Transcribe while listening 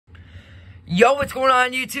Yo, what's going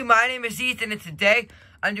on YouTube? My name is Ethan, and today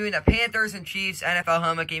I'm doing the Panthers and Chiefs NFL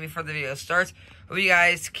helmet game before the video starts. Hope you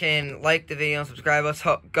guys can like the video and subscribe. Let's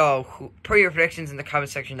go. Put your predictions in the comment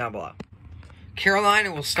section down below.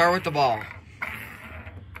 Carolina will start with the ball.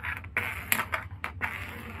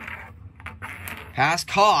 Pass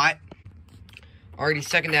caught. Already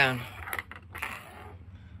second down.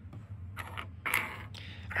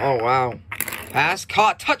 Oh, wow. Pass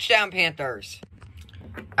caught. Touchdown, Panthers.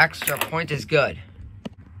 Extra point is good.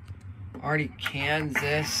 Already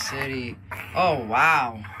Kansas City. Oh,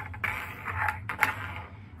 wow.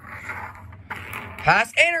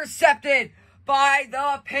 Pass intercepted by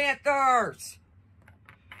the Panthers.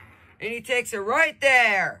 And he takes it right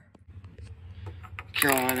there.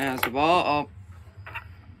 Carolina has the ball.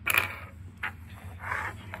 Oh.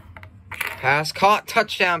 Pass caught.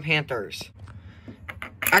 Touchdown, Panthers.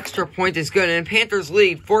 Extra point is good. And Panthers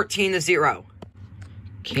lead 14-0.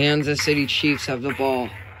 Kansas City Chiefs have the ball.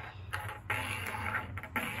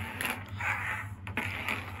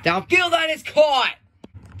 Downfield, that is caught.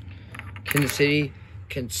 Kansas City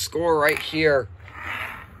can score right here.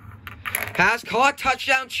 Pass caught,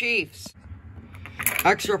 touchdown Chiefs.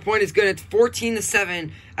 Extra point is good. It's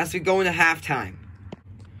 14-7 as we go into halftime.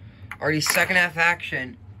 Already second half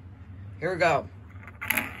action. Here we go.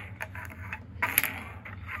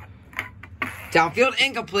 Downfield,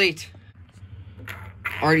 incomplete.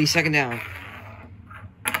 Already second down.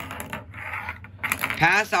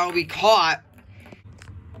 Pass, that will be caught.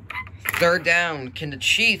 Third down. Can the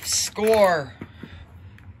Chiefs score?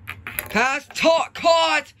 Pass,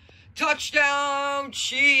 caught. Touchdown,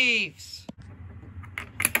 Chiefs.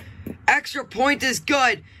 Extra point is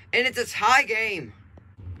good, and it's a tie game.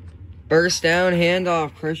 First down,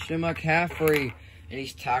 handoff, Christian McCaffrey. And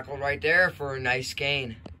he's tackled right there for a nice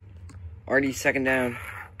gain. Already second down.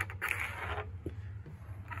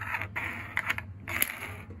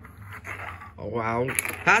 Oh, wow.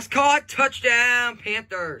 Pass caught. Touchdown,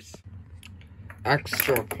 Panthers.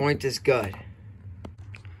 Extra point is good.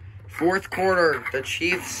 Fourth quarter, the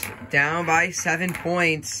Chiefs down by 7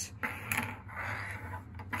 points.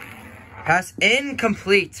 Pass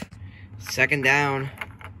incomplete. Second down.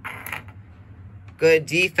 Good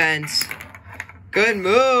defense. Good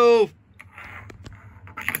move.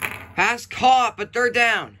 Pass caught, but third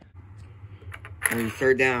down.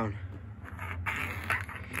 Third down.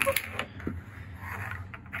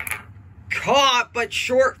 Caught, but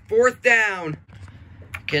short, fourth down.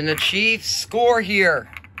 Can the Chiefs score here?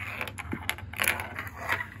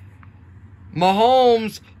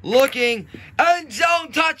 Mahomes looking. End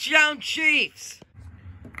zone, touchdown, Chiefs.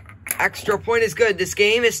 Extra point is good. This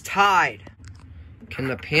game is tied. Can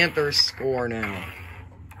the Panthers score now?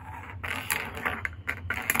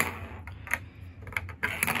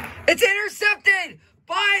 It's intercepted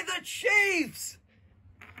by the Chiefs.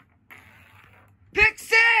 Pick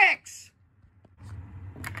six.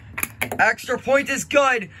 Extra point is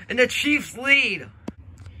good, and the Chiefs lead.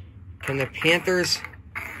 Can the Panthers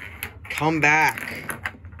come back?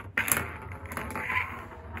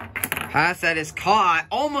 Pass that is caught.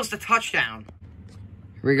 Almost a touchdown.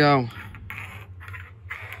 Here we go.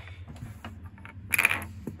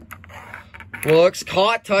 Looks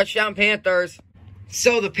caught. Touchdown, Panthers.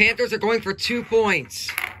 So the Panthers are going for 2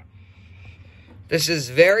 points. This is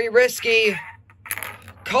very risky.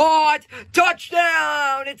 Caught!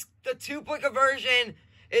 Touchdown! It's the 2-point conversion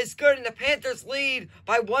is good, and the Panthers lead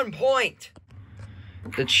by 1 point.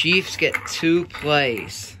 The Chiefs get 2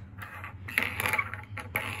 plays.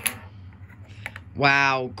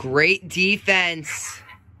 Wow, great defense.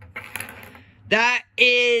 That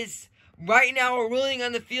is, right now, a ruling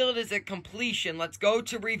on the field is a completion. Let's go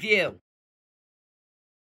to review.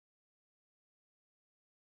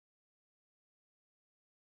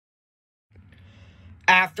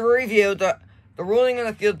 After review, the ruling on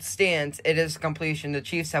the field stands. It is completion. The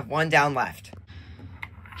Chiefs have 1 down left.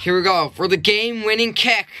 Here we go for the game-winning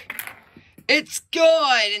kick. It's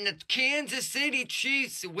good, and the Kansas City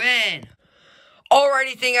Chiefs win.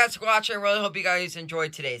 Alrighty, thank you guys for watching. I really hope you guys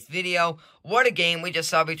enjoyed today's video. What a game we just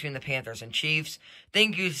saw between the Panthers and Chiefs.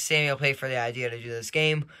 Thank you to Samuel Pay for the idea to do this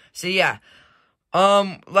game. So yeah,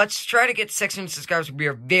 let's try to get 600 subscribers. We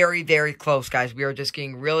are very, very close, guys. We are just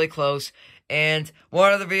getting really close. And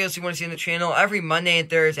what other videos you want to see on the channel? Every Monday and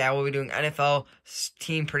Thursday, I will be doing NFL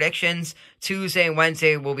team predictions. Tuesday and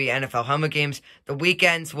Wednesday will be NFL helmet games. The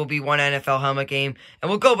weekends will be 1 NFL helmet game. And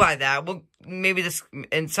we'll go by that.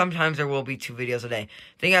 And sometimes there will be 2 videos a day.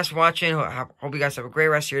 Thank you guys for watching. Hope you guys have a great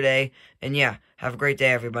rest of your day. And yeah, have a great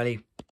day, everybody.